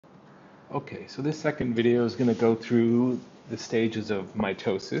Okay, so this second video is going to go through the stages of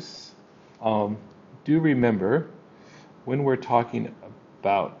mitosis. Um, do remember when we're talking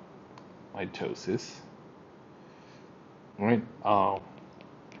about mitosis, right?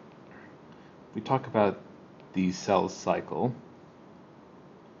 We talk about the cell cycle.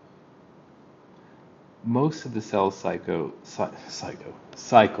 Most of the cell cycle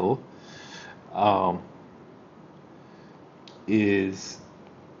um, is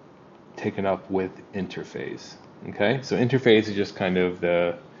taken up with interphase. Okay, so interphase is just kind of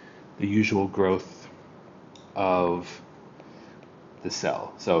the usual growth of the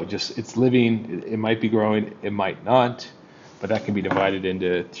cell. So just it's living, it might be growing, it might not, but that can be divided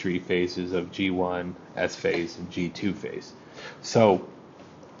into three phases of G1, S phase, and G2 phase. So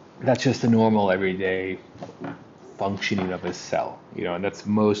that's just the normal everyday functioning of a cell, and that's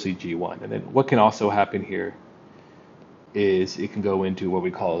mostly G1. And then what can also happen here is it can go into what we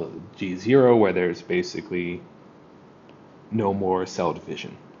call G0, where there's basically no more cell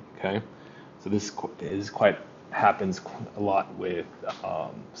division. Okay, so this is quite happens a lot with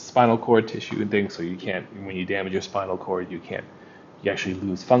spinal cord tissue and things. So you can't, when you damage your spinal cord, you actually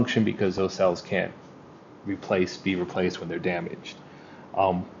lose function because those cells can't be replaced when they're damaged.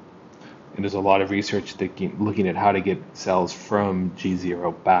 And there's a lot of research looking at how to get cells from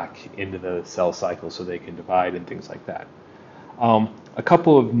G0 back into the cell cycle so they can divide and things like that. A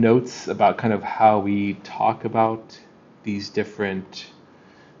couple of notes about kind of how we talk about these different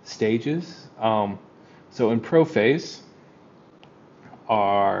stages. So in prophase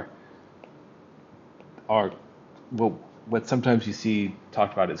are what sometimes you see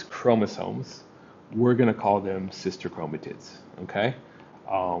talked about as chromosomes. We're going to call them sister chromatids. Okay,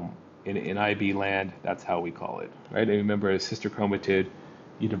 in IB land, that's how we call it, right? And remember, a sister chromatid,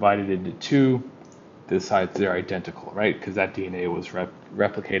 you divide it into two. The sides, they're identical, right? Because that DNA was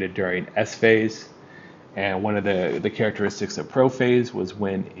replicated during S phase, and one of the characteristics of prophase was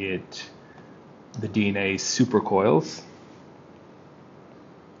when the DNA supercoils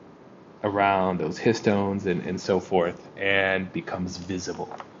around those histones and so forth and becomes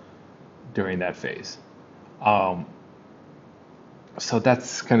visible during that phase. So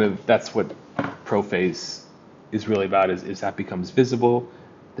that's what prophase is really about, is that becomes visible,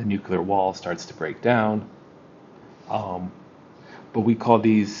 the nuclear wall starts to break down. But we call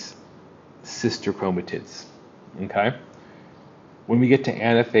these sister chromatids, okay? When we get to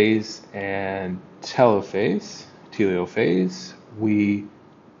anaphase and telophase, we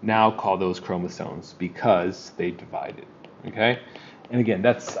now call those chromosomes because they divided, okay? And again,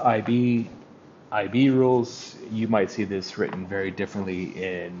 that's IB rules. You might see this written very differently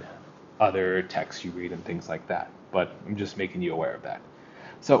in other texts you read and things like that, but I'm just making you aware of that.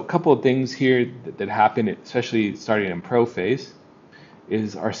 So a couple of things here that happen, especially starting in prophase,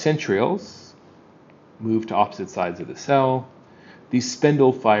 is our centrioles move to opposite sides of the cell. These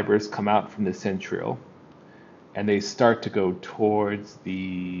spindle fibers come out from the centriole, and they start to go towards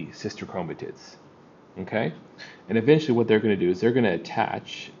the sister chromatids. Okay? And eventually what they're going to do is they're going to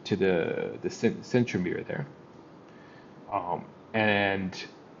attach to the centromere there. And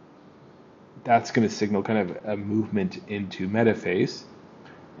that's going to signal kind of a movement into metaphase.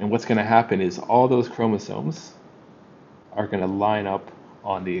 And what's going to happen is all those chromosomes are going to line up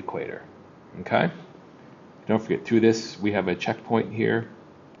on the equator. Okay? Don't forget, through this, we have a checkpoint here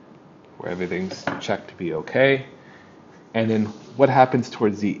where everything's checked to be okay. And then what happens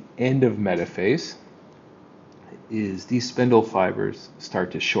towards the end of metaphase is these spindle fibers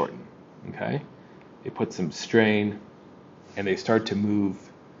start to shorten. Okay? They put some strain and they start to move,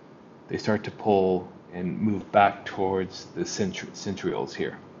 they start to pull and move back towards the centrioles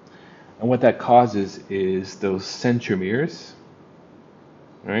here. And what that causes is those centromeres,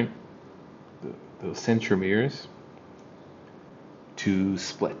 right? Those centromeres to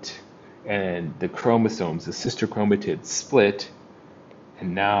split. And the chromosomes, the sister chromatids, split,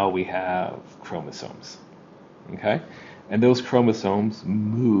 and now we have chromosomes. Okay? And those chromosomes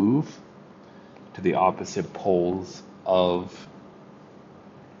move to the opposite poles of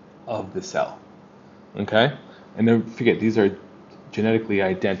the cell. Okay? And don't forget, these are genetically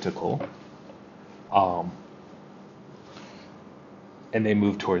identical. And they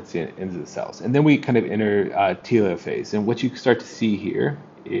move towards the ends of the cells. And then we kind of enter telophase. And what you start to see here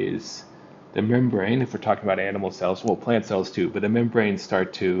is the membrane, if we're talking about animal cells, well, plant cells too, but the membranes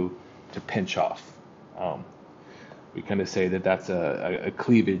start to pinch off. We kind of say that that's a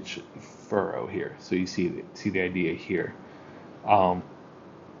cleavage furrow here. So you see the idea here. And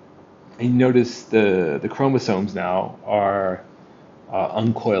you notice the chromosomes now are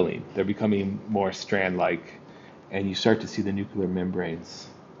uncoiling. They're becoming more strand-like, and you start to see the nuclear membranes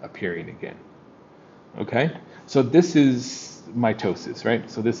appearing again. Okay, so this is mitosis, right?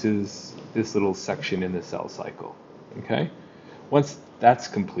 So this is this little section in the cell cycle. Okay, once that's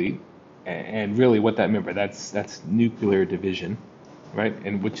complete, and really what that, remember, that's nuclear division, right?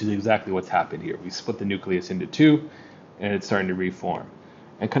 And which is exactly what's happened here. We split the nucleus into two, and it's starting to reform.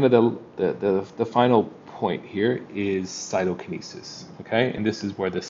 And kind of the final point here is cytokinesis. Okay, and this is where the